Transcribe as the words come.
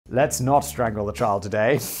Let's not strangle the child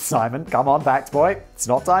today. Simon, come on, fact boy. It's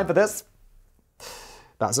not time for this.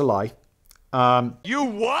 That's a lie. You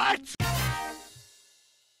what?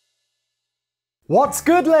 What's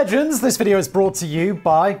good, legends? This video is brought to you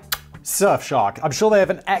by Surfshark. I'm sure they have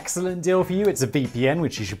an excellent deal for you. It's a VPN,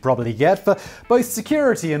 which you should probably get for both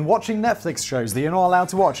security and watching Netflix shows that you're not allowed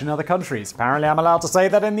to watch in other countries. Apparently, I'm allowed to say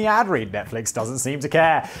that in the ad read. Netflix doesn't seem to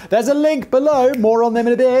care. There's a link below, more on them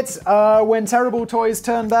in a bit, when terrible toys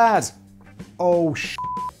turn bad. Oh,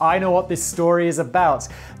 I know what this story is about.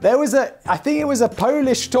 There was I think it was a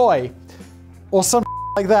Polish toy, or something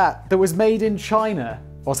like that was made in China.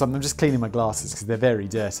 Or something. I'm just cleaning my glasses because they're very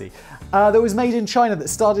dirty. That was made in China that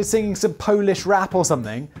started singing some Polish rap or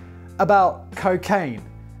something about cocaine.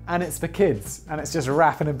 And it's for kids. And it's just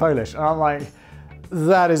rapping in Polish. And I'm like,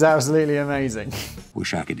 that is absolutely amazing.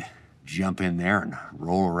 Wish I could jump in there and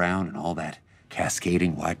roll around in all that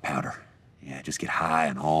cascading white powder. Yeah, just get high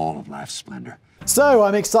on all of life's splendor. So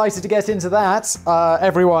I'm excited to get into that.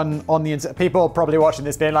 Everyone on the internet, people probably watching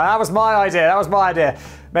this being like, that was my idea, that was my idea.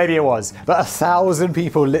 Maybe it was, but 1,000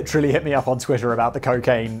 people literally hit me up on Twitter about the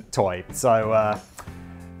cocaine toy. So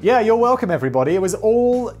yeah, you're welcome everybody. It was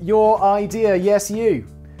all your idea, yes you.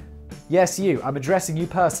 Yes you, I'm addressing you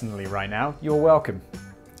personally right now. You're welcome.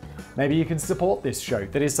 Maybe you can support this show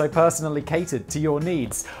that is so personally catered to your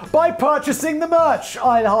needs by purchasing the merch.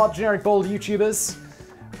 I heart generic bald YouTubers.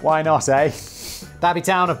 Why not, eh? Babby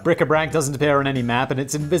Town of Bric-a-Brac doesn't appear on any map and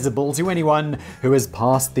it's invisible to anyone who has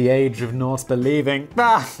passed the age of not believing.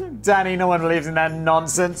 Danny, no one believes in that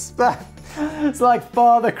nonsense. It's like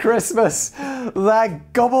Father Christmas,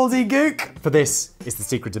 that gobbledygook. For this is the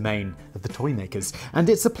secret domain of the toy makers, and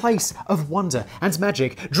it's a place of wonder and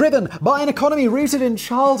magic, driven by an economy rooted in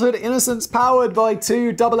childhood innocence, powered by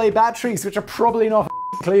 2 AA batteries, which are probably not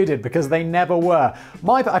included because they never were.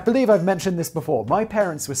 I believe I've mentioned this before. My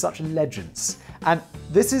parents were such legends. And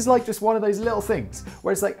this is like just one of those little things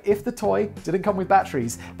where it's like if the toy didn't come with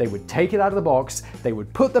batteries, they would take it out of the box, they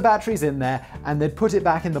would put the batteries in there, and they'd put it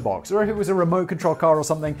back in the box. Or if it was a remote control car or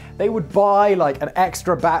something, they would buy like an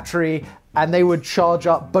extra battery and they would charge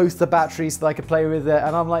up both the batteries so I could play with it.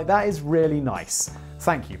 And I'm like, that is really nice.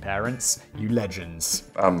 Thank you, parents. You legends.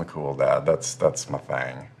 I'm the cool dad. That's my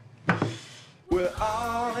thing. We're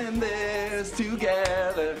all in this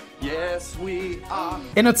together, yes we are.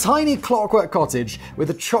 In a tiny clockwork cottage with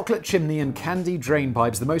a chocolate chimney and candy drain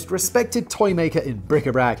pipes, the most respected toy maker in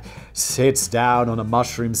Bric-a-Brac sits down on a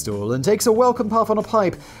mushroom stool and takes a welcome puff on a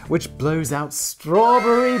pipe, which blows out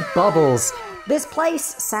strawberry bubbles. This place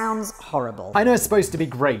sounds horrible. I know it's supposed to be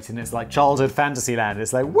great and it's like childhood fantasy land.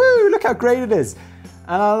 It's like, woo, look how great it is.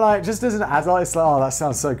 And I'm like, just as an adult, it's like, oh, that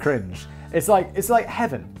sounds so cringe. It's like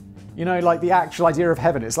heaven. You know, like the actual idea of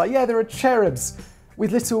heaven. It's like, yeah, there are cherubs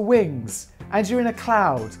with little wings, and you're in a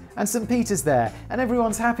cloud, and St. Peter's there, and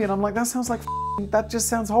everyone's happy, and I'm like, that sounds like that just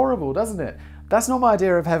sounds horrible, doesn't it? That's not my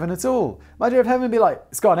idea of heaven at all. My idea of heaven would be like,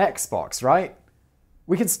 it's got an Xbox, right?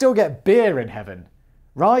 We can still get beer in heaven,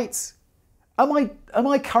 right? Am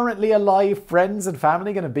I currently alive friends and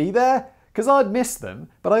family going to be there? Because I'd miss them,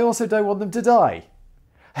 but I also don't want them to die.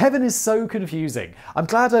 Heaven is so confusing. I'm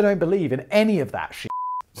glad I don't believe in any of that shit.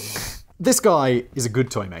 This guy is a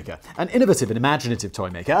good toy maker, an innovative and imaginative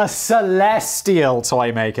toy maker, a celestial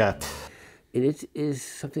toy maker. It is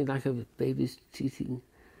something like a baby's teething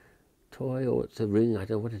toy, or it's a ring, I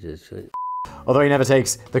don't know what it is. Although he never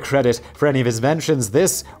takes the credit for any of his inventions,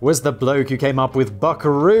 this was the bloke who came up with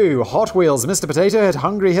Buckaroo, Hot Wheels, Mr. Potato Head,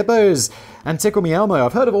 Hungry Hippos, and Tickle Me Elmo.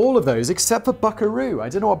 I've heard of all of those except for Buckaroo. I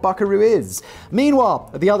don't know what Buckaroo is. Meanwhile,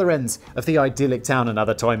 at the other end of the idyllic town,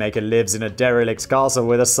 another toy maker lives in a derelict castle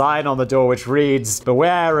with a sign on the door which reads,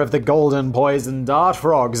 "Beware of the golden poison dart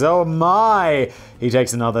frogs, oh my!" He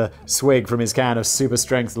takes another swig from his can of super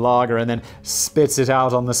strength lager and then spits it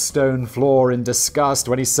out on the stone floor in disgust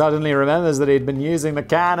when he suddenly remembers that he'd been using the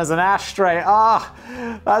can as an ashtray. Ah,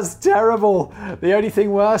 that's terrible. The only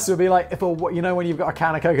thing worse would be like if you know when you've got a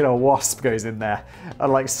can of Coke and a wasp goes in there.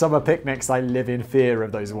 And like summer picnics, I live in fear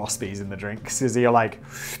of those waspies in the drinks because you're like,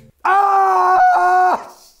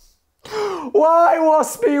 ah! Why,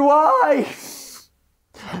 waspy, why?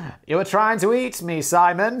 You were trying to eat me,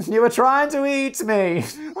 Simon. You were trying to eat me.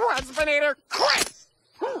 Waspinator, quit!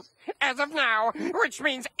 As of now, which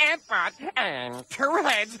means Antbot and Two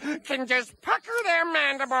Heads can just pucker their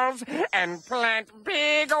mandibles and plant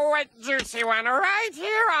big, wet, juicy one right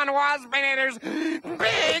here on Waspinator's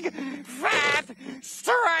big, fat,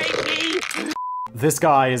 stripey... This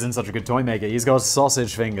guy isn't such a good toy maker. He's got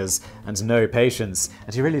sausage fingers and no patience,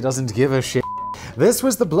 and he really doesn't give a shit. This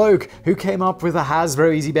was the bloke who came up with the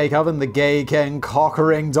Hasbro Easy Bake Oven, the gay Ken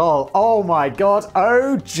Cockering doll. Oh my god,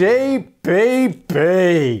 OGBB!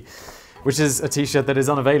 Which is a t-shirt that is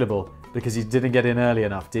unavailable because you didn't get in early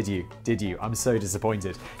enough, did you? Did you? I'm so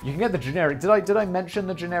disappointed. You can get the generic. Did I mention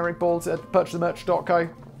the generic balls at purchasethemerch.co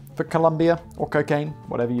for Columbia or cocaine,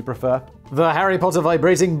 whatever you prefer? The Harry Potter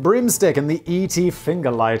vibrating broomstick and the E.T.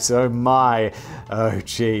 finger light. Oh my.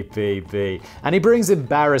 OGBB. And he brings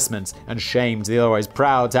embarrassment and shame to the otherwise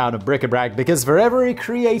proud town of Bric-a-Brac because for every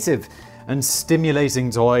creative and stimulating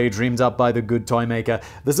toy dreamed up by the good toy maker,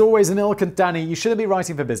 there's always an ilk. And Danny, you shouldn't be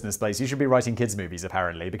writing for Business Place. You should be writing kids' movies,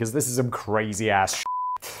 apparently, because this is some crazy ass shit.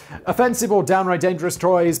 Offensive or downright dangerous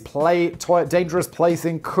toys, dangerous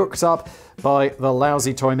plaything cooked up by the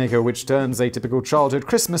lousy toy maker, which turns a typical childhood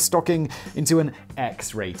Christmas stocking into an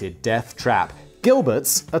X-rated death trap.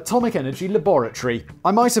 Gilbert's Atomic Energy Laboratory. I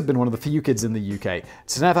might have been one of the few kids in the UK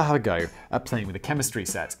to never have a go at playing with a chemistry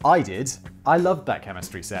set. I did. I loved that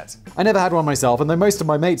chemistry set. I never had one myself, and though most of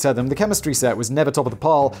my mates had them, the chemistry set was never top of the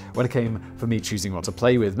pile when it came for me choosing what to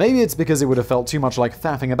play with. Maybe it's because it would have felt too much like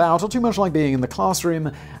faffing about, or too much like being in the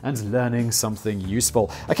classroom and learning something useful.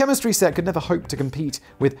 A chemistry set could never hope to compete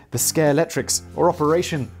with the Scare-Electrics, or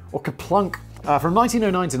Operation, or Kaplunk. From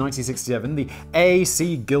 1909 to 1967, the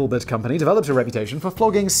A.C. Gilbert Company developed a reputation for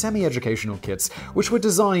flogging semi-educational kits, which were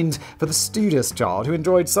designed for the studious child who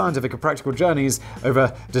enjoyed scientific and practical journeys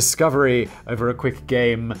over discovery over a quick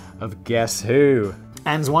game of Guess Who.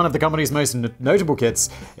 And one of the company's most notable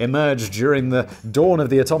kits emerged during the dawn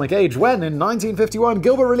of the atomic age when, in 1951,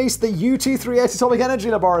 Gilbert released the U-238 Atomic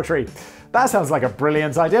Energy Laboratory. That sounds like a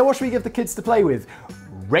brilliant idea. What should we give the kids to play with?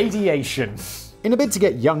 Radiation. In a bid to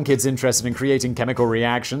get young kids interested in creating chemical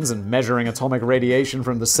reactions and measuring atomic radiation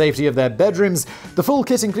from the safety of their bedrooms, the full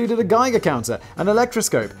kit included a Geiger counter, an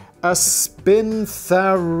electroscope, a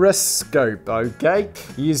spinthariscope, okay,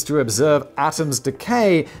 used to observe atoms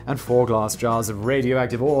decay, and 4 glass jars of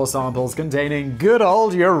radioactive ore samples containing good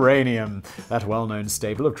old uranium, that well-known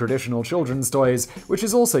staple of traditional children's toys, which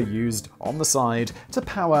is also used on the side to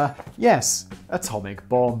power, yes, atomic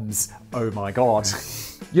bombs. Oh my god.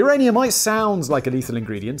 Uranium might sound like a lethal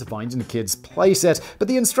ingredient to find in a kid's playset, but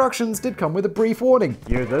the instructions did come with a brief warning.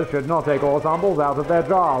 Users should not take ore samples out of their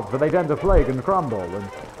jars, for they tend to flake and crumble, and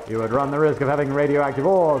you would run the risk of having radioactive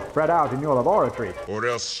ore spread out in your laboratory. Or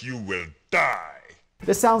else you will die.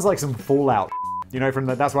 This sounds like some Fallout. You know,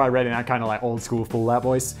 that's why I read in that kind of like old school Fallout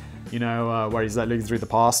voice. You know, where he's like looking through the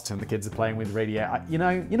past and the kids are playing with radio. You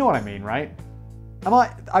know what I mean, right?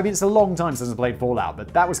 I mean, it's a long time since I played Fallout,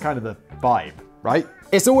 but that was kind of the vibe, right?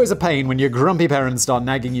 It's always a pain when your grumpy parents start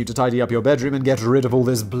nagging you to tidy up your bedroom and get rid of all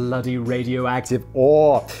this bloody radioactive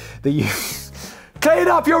ore. Clean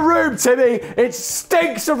up your room, Timmy! It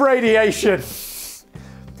stinks of radiation!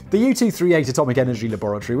 The U-238 Atomic Energy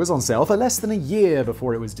Laboratory was on sale for less than a year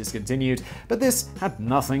before it was discontinued, but this had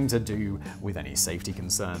nothing to do with any safety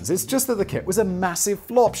concerns. It's just that the kit was a massive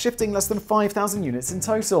flop, shifting less than 5,000 units in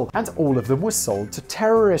total, and all of them were sold to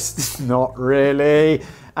terrorists. Not really.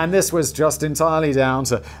 And this was just entirely down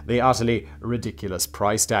to the utterly ridiculous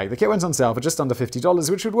price tag. The kit went on sale for just under $50,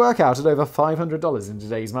 which would work out at over $500 in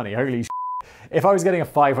today's money. Holy shit. If I was getting a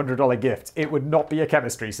 $500 gift, it would not be a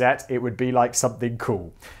chemistry set, it would be like something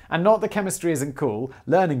cool. And not that chemistry isn't cool,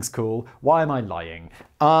 learning's cool, why am I lying?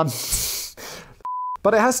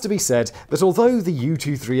 But it has to be said that although the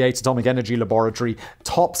U-238 Atomic Energy Laboratory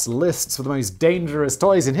tops lists for the most dangerous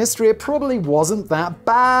toys in history, it probably wasn't that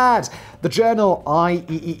bad. The journal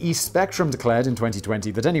IEEE Spectrum declared in 2020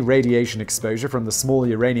 that any radiation exposure from the small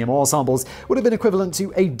uranium ore samples would have been equivalent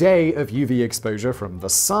to a day of UV exposure from the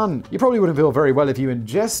sun. You probably wouldn't feel very well if you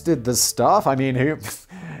ingested the stuff. I mean,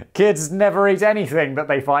 kids never eat anything that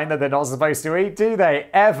they find that they're not supposed to eat, do they?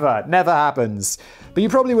 Ever. Never happens. But you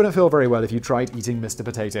probably wouldn't feel very well if you tried eating Mr.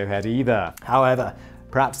 Potato Head either. However,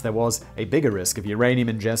 perhaps there was a bigger risk of uranium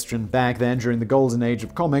ingestion back then during the golden age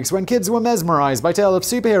of comics when kids were mesmerized by tales of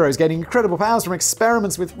superheroes gaining incredible powers from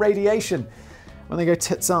experiments with radiation. When they go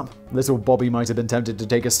tits up, little Bobby might have been tempted to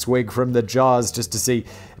take a swig from the jars just to see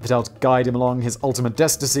if it helped guide him along his ultimate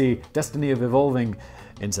destiny of evolving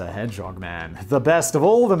into Hedgehog Man. The best of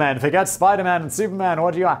all the men. Forget Spider-Man and Superman.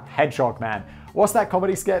 What do you are? Hedgehog Man. What's that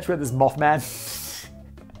comedy sketch where there's Mothman?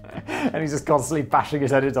 And he's just constantly bashing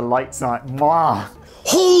his head into lights like, Mwah.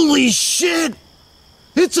 Holy shit!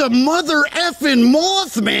 It's a mother effing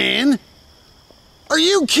Mothman! Are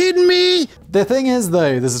you kidding me? The thing is,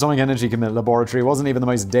 though, this Atomic Energy Laboratory wasn't even the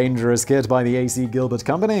most dangerous kit by the A.C. Gilbert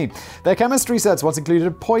Company. Their chemistry sets once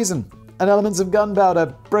included poison and elements of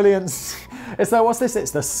gunpowder. Brilliant. It's like, what's this?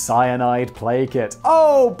 It's the cyanide play kit.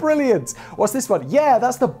 Oh, brilliant. What's this one? Yeah,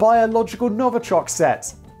 that's the biological Novichok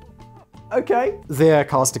set. Okay. Their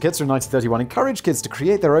caster kits from 1931 encourage kids to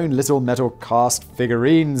create their own little metal cast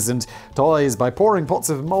figurines and toys by pouring pots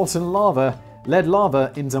of molten lead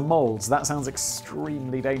lava into molds. That sounds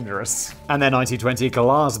extremely dangerous. And their 1920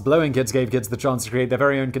 glass blowing kits gave kids the chance to create their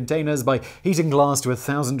very own containers by heating glass to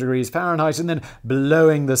 1,000 degrees Fahrenheit and then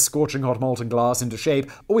blowing the scorching hot molten glass into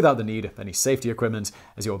shape, all without the need of any safety equipment,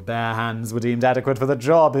 as your bare hands were deemed adequate for the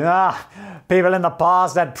job. People in the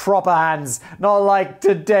past had proper hands, not like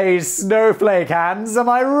today's snowflake hands. Am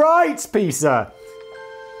I right, Pisa?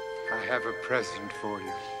 I have a present for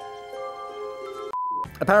you.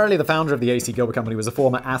 Apparently, the founder of the AC Gilbert Company was a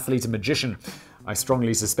former athlete and magician. I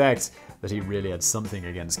strongly suspect that he really had something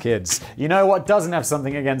against kids. You know what doesn't have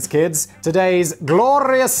something against kids? Today's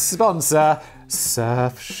glorious sponsor,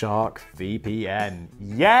 Surfshark VPN.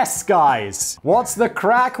 Yes, guys! What's the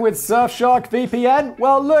crack with Surfshark VPN?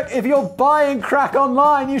 Well, look, if you're buying crack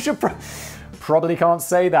online, you should probably can't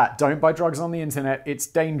say that. Don't buy drugs on the internet. It's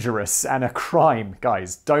dangerous and a crime,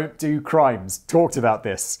 guys. Don't do crimes. Talked about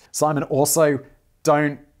this. Simon, also,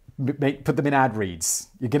 don't put them in ad reads.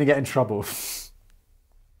 You're gonna get in trouble.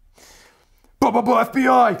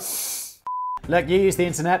 FBI! Look, you use the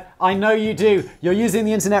internet. I know you do. You're using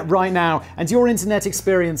the internet right now, and your internet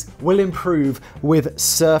experience will improve with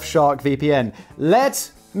Surfshark VPN.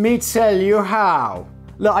 Let me tell you how.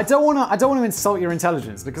 Look, I don't want to insult your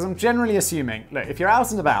intelligence because I'm generally assuming, look, if you're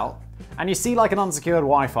out and about and you see like an unsecured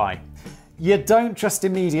Wi-Fi, you don't just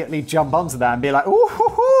immediately jump onto that and be like,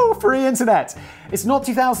 ooh, free internet. It's not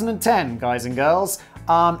 2010, guys and girls.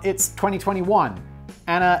 It's 2021.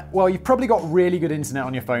 And, well, you've probably got really good internet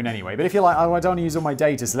on your phone anyway. But if you're like, oh, I don't want to use all my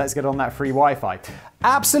data, so let's get on that free Wi-Fi.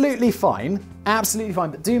 Absolutely fine. Absolutely fine.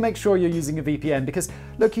 But do make sure you're using a VPN because,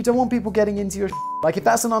 look, you don't want people getting into your Like, if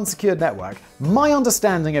that's an unsecured network, my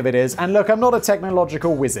understanding of it is, and look, I'm not a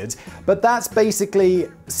technological wizard, but that's basically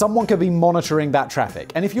someone could be monitoring that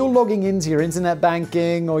traffic. And if you're logging into your internet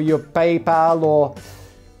banking or your PayPal or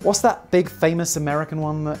what's that big famous American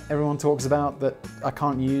one that everyone talks about that I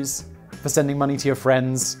can't use for sending money to your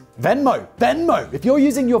friends? Venmo! Venmo! If you're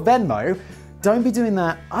using your Venmo, don't be doing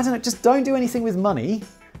that. I don't know, just don't do anything with money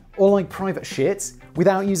or like private shit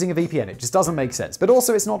without using a VPN. It just doesn't make sense. But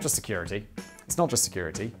also, it's not just security. It's not just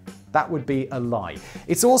security. That would be a lie.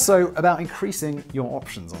 It's also about increasing your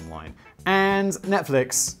options online. And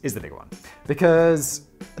Netflix is the big one. Because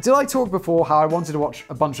did I talk before how I wanted to watch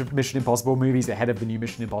a bunch of Mission Impossible movies ahead of the new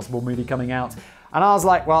Mission Impossible movie coming out? And I was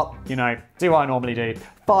like, well, you know, do what I normally do.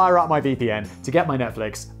 Fire up my VPN to get my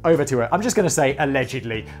Netflix over to it. I'm just going to say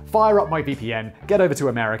allegedly. Fire up my VPN, get over to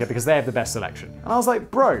America because they have the best selection. And I was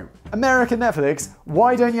like, bro, American Netflix,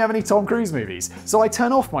 why don't you have any Tom Cruise movies? So I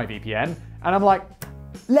turn off my VPN and I'm like,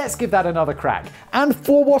 let's give that another crack. And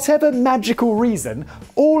for whatever magical reason,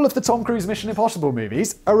 all of the Tom Cruise Mission Impossible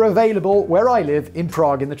movies are available where I live in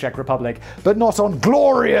Prague in the Czech Republic, but not on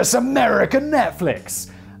glorious American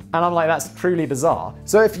Netflix. And I'm like, that's truly bizarre.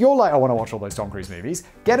 So if you're like, I want to watch all those Tom Cruise movies,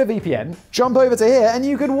 get a VPN, jump over to here, and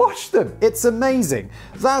you can watch them. It's amazing.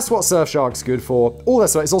 That's what Surfshark's good for.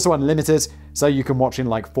 It's also unlimited, so you can watch in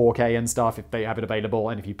like 4K and stuff if they have it available,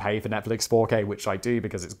 and if you pay for Netflix 4K, which I do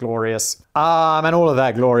because it's glorious. And all of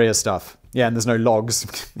that glorious stuff. Yeah, and there's no logs.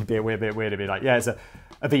 It'd be a bit weird to be like, yeah, it's a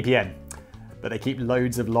VPN. But they keep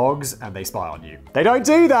loads of logs and they spy on you. They don't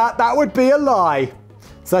do that. That would be a lie.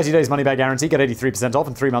 30 days money back guarantee, get 83% off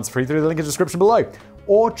and 3 months free through the link in the description below.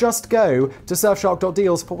 Or just go to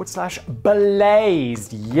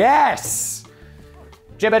surfshark.deals/blazed. Yes!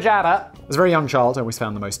 Jibber jabber. As a very young child, I always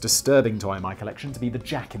found the most disturbing toy in my collection to be the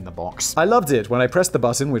Jack in the Box. I loved it when I pressed the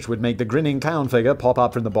button which would make the grinning clown figure pop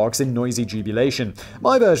up from the box in noisy jubilation.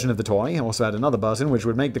 My version of the toy also had another button which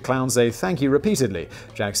would make the clown say thank you repeatedly.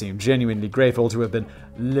 Jack seemed genuinely grateful to have been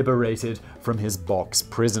liberated from his box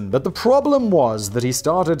prison. But the problem was that he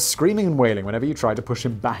started screaming and wailing whenever you tried to push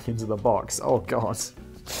him back into the box. Oh god.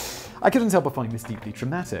 I couldn't help but find this deeply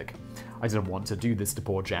traumatic. I didn't want to do this to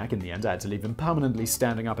poor Jack. In the end, I had to leave him permanently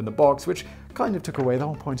standing up in the box, which kind of took away the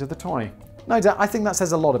whole point of the toy. No, I think that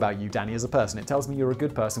says a lot about you, Danny, as a person. It tells me you're a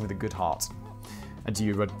good person with a good heart. And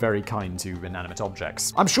you are very kind to inanimate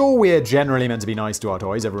objects. I'm sure we're generally meant to be nice to our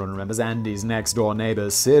toys. Everyone remembers Andy's next-door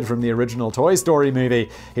neighbor, Sid, from the original Toy Story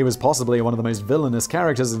movie. He was possibly one of the most villainous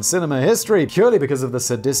characters in cinema history, purely because of the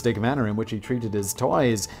sadistic manner in which he treated his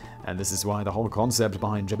toys. And this is why the whole concept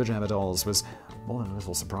behind Jibber Jabber dolls was more than a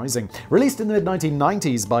little surprising. Released in the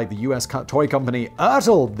mid-1990s by the US toy company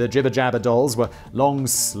Ertl, the Jibber Jabber dolls were long,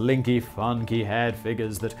 slinky, funky-haired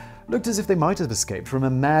figures that looked as if they might have escaped from a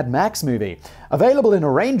Mad Max movie. Available in a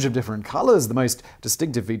range of different colors, the most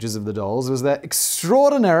distinctive features of the dolls was their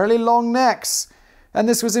extraordinarily long necks. And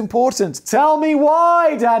this was important. Tell me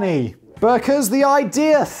why, Danny! Because the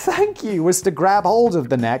idea, thank you, was to grab hold of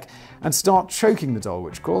the neck and start choking the doll,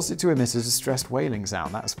 which caused it to emit a distressed wailing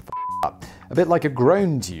sound. That's up. A bit like a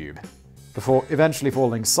groan tube, before eventually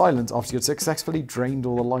falling silent after you'd successfully drained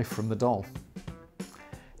all the life from the doll.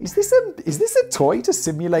 Is this a toy to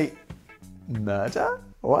simulate murder?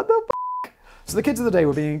 What the f***? So the kids of the day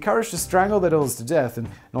were being encouraged to strangle their dolls to death and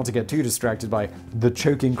not to get too distracted by the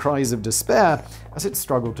choking cries of despair as it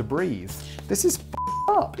struggled to breathe. This is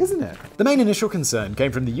up, isn't it? The main initial concern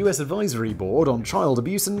came from the US Advisory Board on Child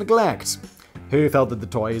Abuse and Neglect, who felt that the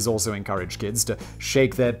toys also encouraged kids to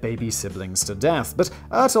shake their baby siblings to death. But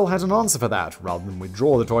Ertl had an answer for that. Rather than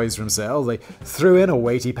withdraw the toys from sale, they threw in a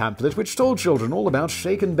weighty pamphlet which told children all about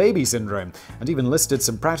shaken baby syndrome, and even listed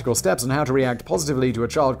some practical steps on how to react positively to a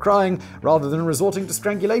child crying rather than resorting to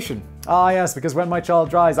strangulation. Ah yes, because when my child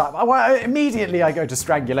cries, immediately I go to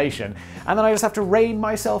strangulation, and then I just have to rein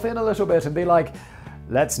myself in a little bit and be like,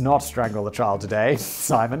 let's not strangle the child today.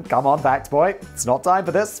 Simon, come on, fact boy. It's not time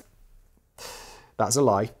for this. That's a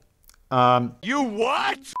lie. You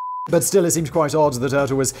what? But still, it seems quite odd that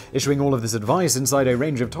Ertl was issuing all of this advice inside a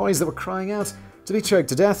range of toys that were crying out to be choked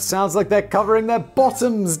to death. Sounds like they're covering their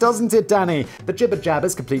bottoms, doesn't it, Danny? The Jibber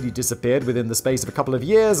Jabbers completely disappeared within the space of a couple of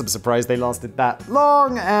years. I'm surprised they lasted that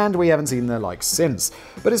long, and we haven't seen their like since.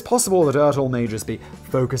 But it's possible that Ertl may just be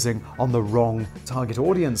focusing on the wrong target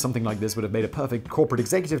audience. Something like this would have made a perfect corporate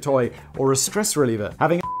executive toy or a stress reliever.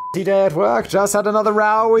 Having day at work, just had another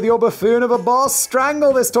row with your buffoon of a boss,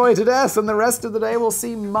 strangle this toy to death and the rest of the day will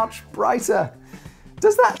seem much brighter.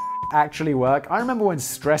 Does that actually work? I remember when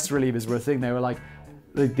stress relievers were a thing, they were like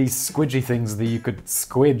these squidgy things that you could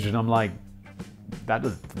squidge, and I'm like, that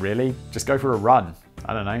does really? Just go for a run.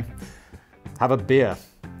 I don't know. Have a beer.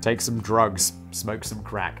 Take some drugs. Smoke some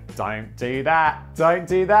crack. Don't do that. Don't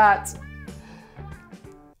do that.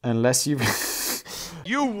 Unless you've...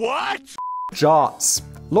 You what? Jarts.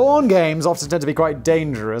 Lawn games often tend to be quite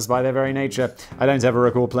dangerous by their very nature. I don't ever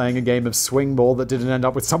recall playing a game of swing ball that didn't end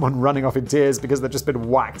up with someone running off in tears because they'd just been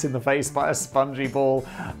whacked in the face by a spongy ball.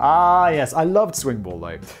 Ah yes, I loved swing ball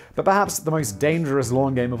though. But perhaps the most dangerous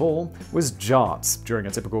lawn game of all was Jarts. During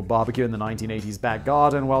a typical barbecue in the 1980s back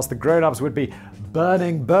garden, whilst the grown-ups would be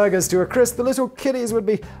burning burgers to a crisp, the little kiddies would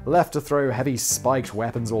be left to throw heavy spiked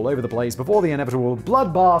weapons all over the place before the inevitable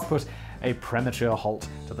bloodbath put a premature halt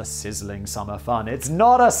to the sizzling summer fun. It's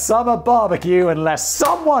not a summer barbecue unless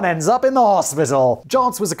someone ends up in the hospital.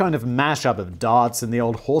 Jarts was a kind of mashup of darts and the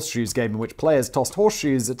old horseshoes game in which players tossed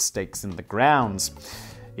horseshoes at stakes in the ground.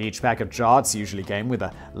 Each pack of Jarts usually came with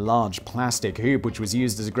a large plastic hoop which was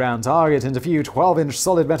used as a ground target and a few 12-inch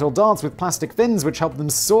solid metal darts with plastic fins which helped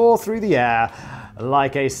them soar through the air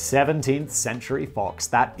like a 17th century fox.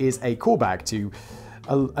 That is a callback to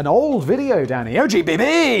an old video, Danny.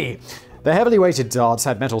 OGBB! The heavily weighted darts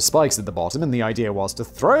had metal spikes at the bottom, and the idea was to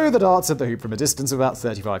throw the darts at the hoop from a distance of about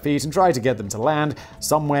 35 feet and try to get them to land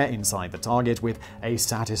somewhere inside the target with a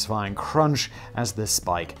satisfying crunch as the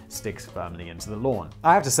spike sticks firmly into the lawn.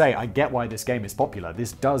 I have to say, I get why this game is popular.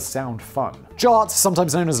 This does sound fun. Jarts,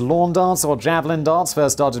 sometimes known as lawn darts or javelin darts,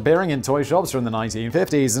 first started appearing in toy shops from the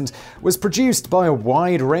 1950s and was produced by a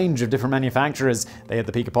wide range of different manufacturers. They had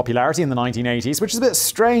the peak of popularity in the 1980s, which is a bit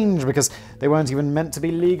strange because they weren't even meant to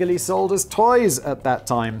be legally sold as toys at that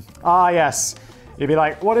time. Ah yes, you'd be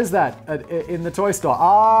like, what is that in the toy store?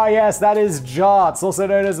 Ah yes, that is Jarts, also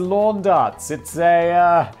known as lawn darts. It's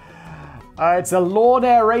a lawn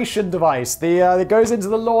aeration device. It goes into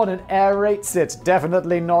the lawn and aerates it.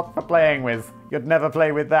 Definitely not for playing with. You'd never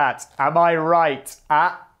play with that. Am I right?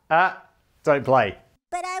 Don't play.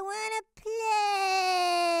 But I wanna play.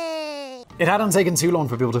 It hadn't taken too long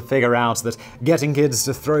for people to figure out that getting kids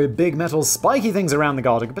to throw big metal spiky things around the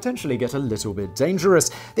garden could potentially get a little bit dangerous.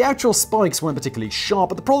 The actual spikes weren't particularly sharp,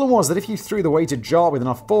 but the problem was that if you threw the weighted jar with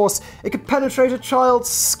enough force, it could penetrate a child's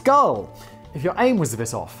skull. If your aim was a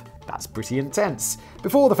bit off, that's pretty intense.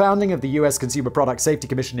 Before the founding of the US Consumer Product Safety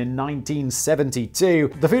Commission in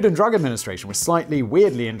 1972, the Food and Drug Administration was slightly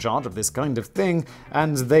weirdly in charge of this kind of thing,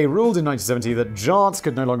 and they ruled in 1970 that Jarts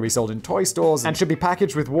could no longer be sold in toy stores and should be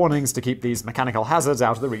packaged with warnings to keep these mechanical hazards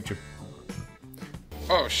out of the reach of...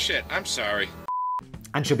 Oh shit, I'm sorry.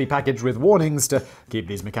 and should be packaged with warnings to keep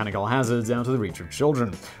these mechanical hazards out of the reach of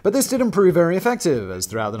children. But this didn't prove very effective, as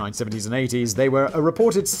throughout the 1970s and 80s, there were a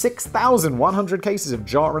reported 6,100 cases of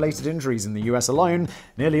JART-related injuries in the US alone,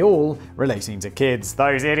 nearly all relating to kids.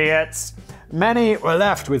 Those idiots! Many were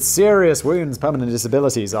left with serious wounds, permanent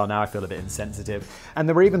disabilities. Oh, now I feel a bit insensitive. And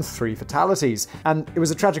there were even 3 fatalities. And it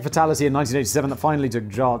was a tragic fatality in 1987 that finally took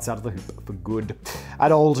JARTs out of the hoop for good.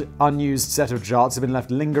 An old, unused set of JARTs had been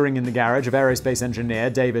left lingering in the garage of aerospace engineer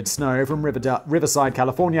David Snow from Riverside,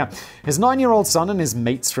 California. His 9-year-old son and his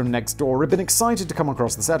mates from next door had been excited to come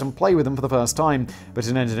across the set and play with them for the first time, but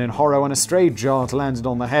it ended in horror when a stray JART landed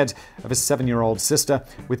on the head of his 7-year-old sister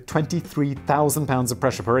with 23,000 pounds of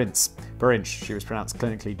pressure per inch. She was pronounced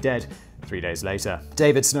clinically dead 3 days later.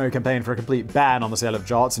 David Snow campaigned for a complete ban on the sale of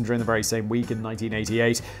JARTs, and during the very same week in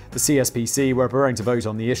 1988, the CSPC were preparing to vote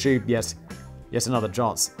on the issue. Yet another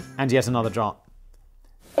JARTs, and yet another JART.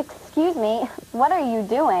 Excuse me, what are you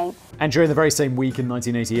doing? And during the very same week in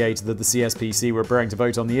 1988 that the CSPC were preparing to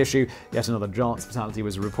vote on the issue, yet another JARTs fatality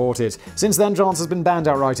was reported. Since then, JARTs has been banned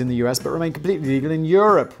outright in the US, but remain completely legal in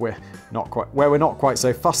Europe, where we're not quite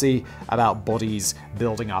so fussy about bodies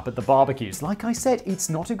building up at the barbecues. Like I said, it's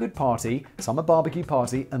not a good party, summer barbecue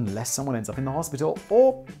party, unless someone ends up in the hospital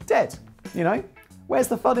or dead. You know? Where's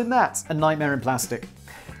the fun in that? A nightmare in plastic.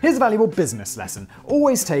 Here's a valuable business lesson.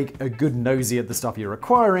 Always take a good nosy at the stuff you're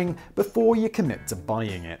acquiring before you commit to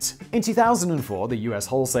buying it. In 2004, the US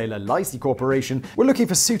wholesaler Lacey Corporation were looking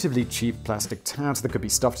for suitably cheap plastic tats that could be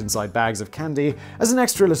stuffed inside bags of candy as an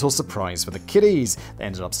extra little surprise for the kiddies. They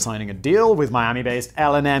ended up signing a deal with Miami-based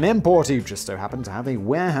L&M Import, who just so happened to have a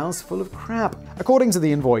warehouse full of crap. According to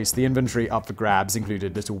the invoice, the inventory up for grabs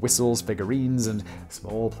included little whistles, figurines, and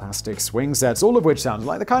small plastic swing sets, all of which sounded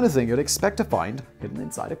like the kind of thing you'd expect to find hidden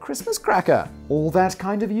inside a Christmas cracker. All that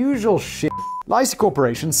kind of usual shit. Lacey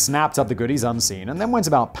Corporation snapped up the goodies unseen and then went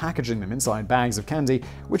about packaging them inside bags of candy,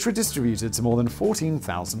 which were distributed to more than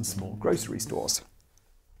 14,000 small grocery stores.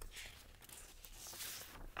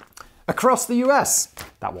 Across the US.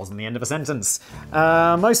 That wasn't the end of a sentence.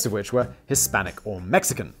 Most of which were Hispanic or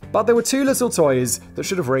Mexican. But there were 2 little toys that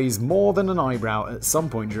should have raised more than an eyebrow at some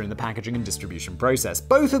point during the packaging and distribution process.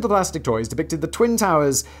 Both of the plastic toys depicted the Twin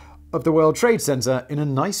Towers of the World Trade Center in a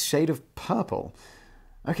nice shade of purple.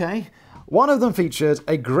 Okay. One of them featured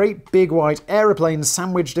a great big white aeroplane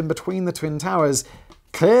sandwiched in between the Twin Towers,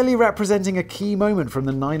 clearly representing a key moment from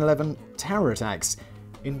the 9/11 terror attacks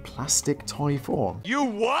in plastic toy form. You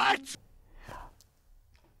what?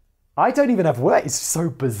 I don't even have words. It's so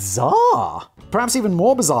bizarre. Perhaps even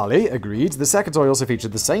more bizarrely, agreed, the second toy also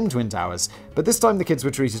featured the same Twin Towers, but this time the kids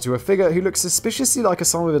were treated to a figure who looked suspiciously like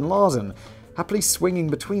Osama bin Laden, happily swinging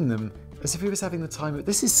between them as if he was having the time of...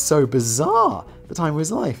 This is so bizarre. The time of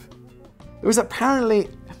his life. It was apparently...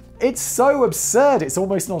 It's so absurd, it's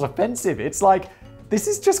almost not offensive. It's like, this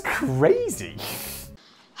is just crazy.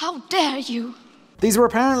 How dare you? These were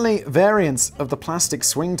apparently variants of the plastic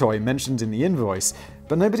swing toy mentioned in the invoice,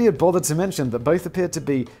 but nobody had bothered to mention that both appeared to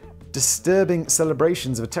be disturbing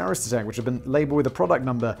celebrations of a terrorist attack which had been labeled with a product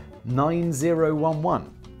number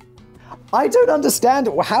 9011. I don't understand.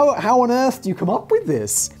 How on earth do you come up with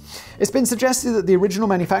this? It's been suggested that the original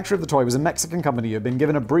manufacturer of the toy was a Mexican company who had been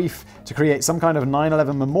given a brief to create some kind of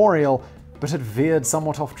 9/11 memorial, but had veered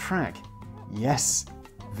somewhat off track. Yes,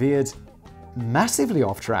 veered massively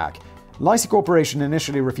off track. Lacey Corporation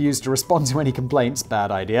initially refused to respond to any complaints,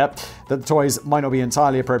 bad idea, that the toys might not be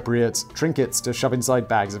entirely appropriate trinkets to shove inside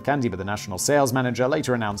bags of candy, but the national sales manager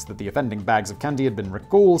later announced that the offending bags of candy had been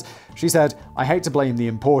recalled. She said, "I hate to blame the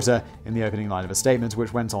importer," in the opening line of a statement,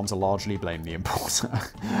 which went on to largely blame the importer.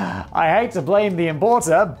 I hate to blame the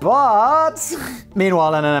importer, but...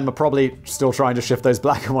 Meanwhile, L&M are probably still trying to shift those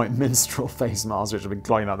black and white minstrel face masks which have been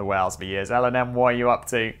clogging up the warehouse for years. L&M, what are you up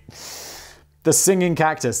to? The singing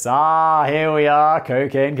cactus. Ah, here we are,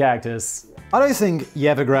 cocaine cactus. I don't think you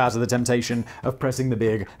ever grow out of the temptation of pressing the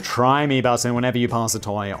big try me button whenever you pass a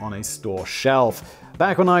toy on a store shelf.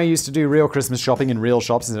 Back when I used to do real Christmas shopping in real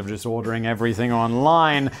shops instead of just ordering everything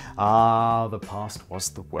online, the past was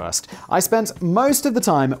the worst. I spent most of the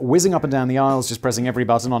time whizzing up and down the aisles just pressing every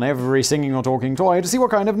button on every singing or talking toy to see what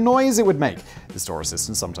kind of noise it would make. The store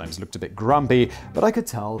assistants sometimes looked a bit grumpy, but I could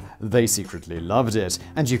tell they secretly loved it.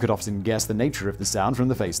 And you could often guess the nature of the sound from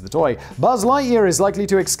the face of the toy. Buzz Lightyear is likely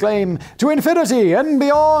to exclaim, "To infinity and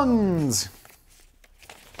beyond!"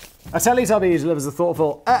 A Teletubby delivers a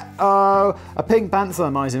thoughtful A Pink Panther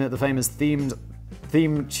might emit the famous theme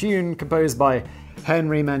tune composed by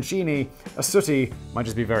Henry Mancini. A Sooty might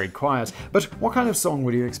just be very quiet. But what kind of song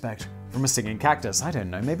would you expect from a singing cactus? I don't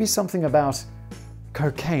know, maybe something about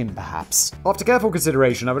Cocaine, perhaps. After careful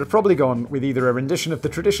consideration, I would have probably gone with either a rendition of the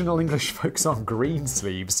traditional English folk song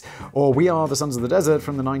Greensleeves, or We Are the Sons of the Desert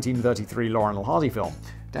from the 1933 Laurel and Hardy film.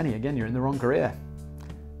 Danny, again, you're in the wrong career.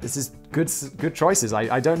 This is good choices.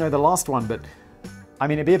 I don't know the last one, but I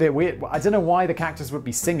mean, it'd be a bit weird. I don't know why the Cactus would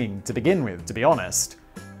be singing to begin with, to be honest.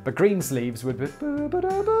 But Greensleeves would be...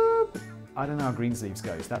 I don't know how Greensleeves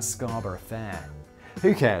goes. That's Scarborough Fair.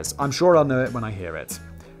 Who cares? I'm sure I'll know it when I hear it.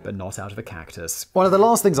 But not out of a cactus. One of the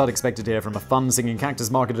last things I'd expected to hear from a fun singing cactus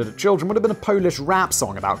marketed at children would have been a Polish rap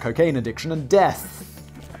song about cocaine addiction and death.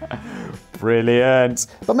 Brilliant.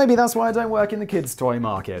 But maybe that's why I don't work in the kids' toy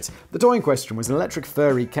market. The toy in question was an electric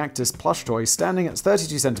furry cactus plush toy standing at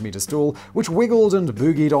 32cm tall, which wiggled and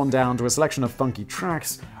boogied on down to a selection of funky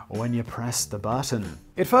tracks when you pressed the button.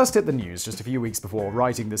 It first hit the news just a few weeks before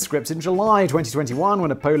writing this script in July 2021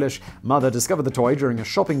 when a Polish mother discovered the toy during a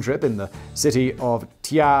shopping trip in the city of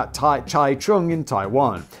Taichung in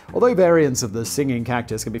Taiwan. Although variants of the singing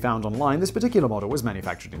cactus can be found online, this particular model was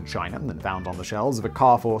manufactured in China and found on the shelves of a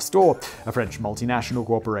Carrefour store, a French multinational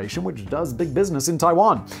corporation which does big business in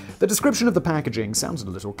Taiwan. The description of the packaging sounded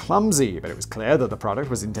a little clumsy, but it was clear that the product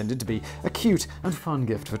was intended to be a cute and fun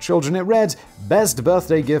gift for children. It read, "Best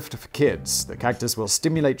birthday gift for kids. The cactus will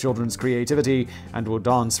stimulate children's creativity and will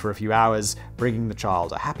dance for a few hours, bringing the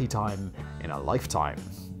child a happy time in a lifetime."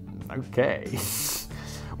 Okay.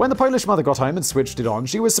 When the Polish mother got home and switched it on,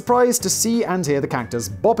 she was surprised to see and hear the cactus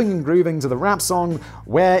bopping and grooving to the rap song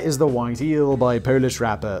Where is the White Eel by Polish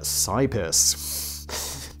rapper Cypress.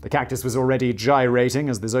 The cactus was already gyrating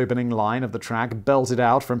as this opening line of the track belted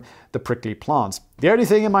out from the prickly plant. The only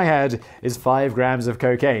thing in my head is 5 grams of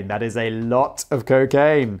cocaine. That is a lot of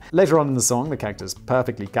cocaine. Later on in the song, the cactus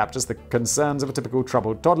perfectly captures the concerns of a typical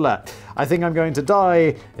troubled toddler. "I think I'm going to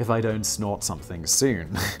die if I don't snort something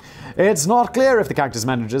soon." It's not clear if the cactus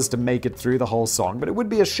manages to make it through the whole song, but it would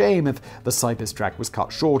be a shame if the Cypress track was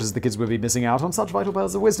cut short, as the kids would be missing out on such vital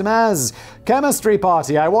pearls of wisdom as "Chemistry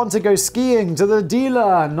party, I want to go skiing to the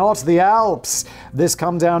dealer, not the Alps. This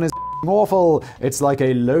come down is awful. It's like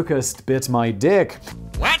a locust bit my dick.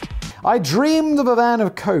 What? I dreamed of a van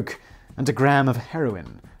of coke and a gram of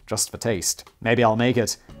heroin, just for taste. Maybe I'll make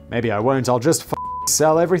it. Maybe I won't. I'll just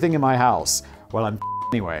sell everything in my house. Well, I'm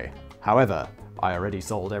anyway. However, I already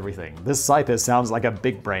sold everything. This Cypress sounds like a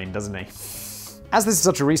big brain, doesn't he? As this is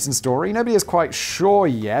such a recent story, nobody is quite sure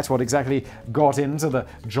yet what exactly got into the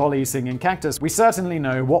jolly singing cactus. We certainly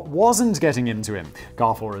know what wasn't getting into him.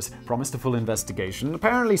 Carrefour has promised a full investigation.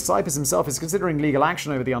 Apparently, Cypress himself is considering legal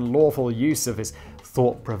action over the unlawful use of his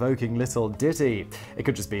thought-provoking little ditty. It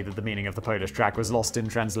could just be that the meaning of the Polish track was lost in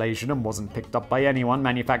translation and wasn't picked up by anyone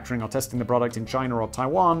manufacturing or testing the product in China or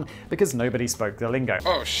Taiwan because nobody spoke the lingo.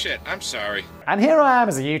 Oh shit, I'm sorry. And here I am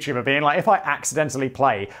as a YouTuber being like, if I accidentally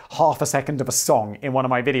play half a second of a song in one of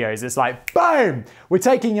my videos, it's like, boom, we're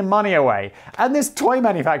taking your money away. And this toy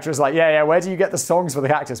manufacturer's like, yeah, where do you get the songs for the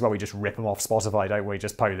cactus? Well, we just rip them off Spotify, don't we?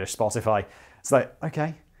 Just Polish Spotify. It's like,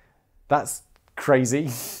 okay, that's crazy.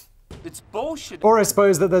 It's bullshit. Or I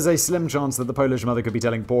suppose that there's a slim chance that the Polish mother could be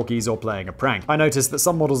telling porkies or playing a prank. I noticed that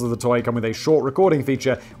some models of the toy come with a short recording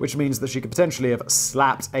feature, which means that she could potentially have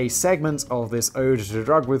slapped a segment of this ode to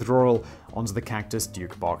drug withdrawal onto the Cactus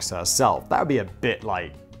Duke box herself. That would be a bit,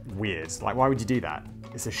 like, weird. Like, why would you do that?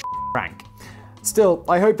 It's a prank. Still,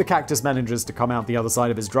 I hope the cactus manages to come out the other side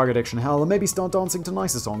of his drug addiction hell and maybe start dancing to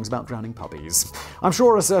nicer songs about drowning puppies. I'm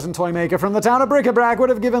sure a certain toy maker from the town of Bric-a-Brac would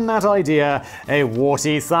have given that idea a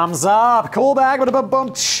warty thumbs up. Callback, but a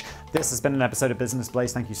bunch. This has been an episode of Business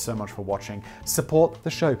Blaze. Thank you so much for watching. Support the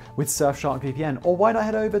show with Surfshark VPN, or why not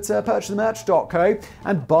head over to purchasethemerch.co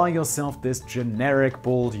and buy yourself this generic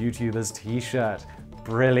bald YouTuber's t-shirt.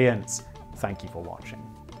 Brilliant. Thank you for watching.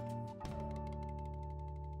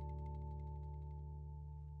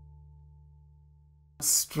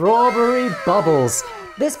 Strawberry bubbles.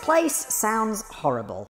 This place sounds horrible.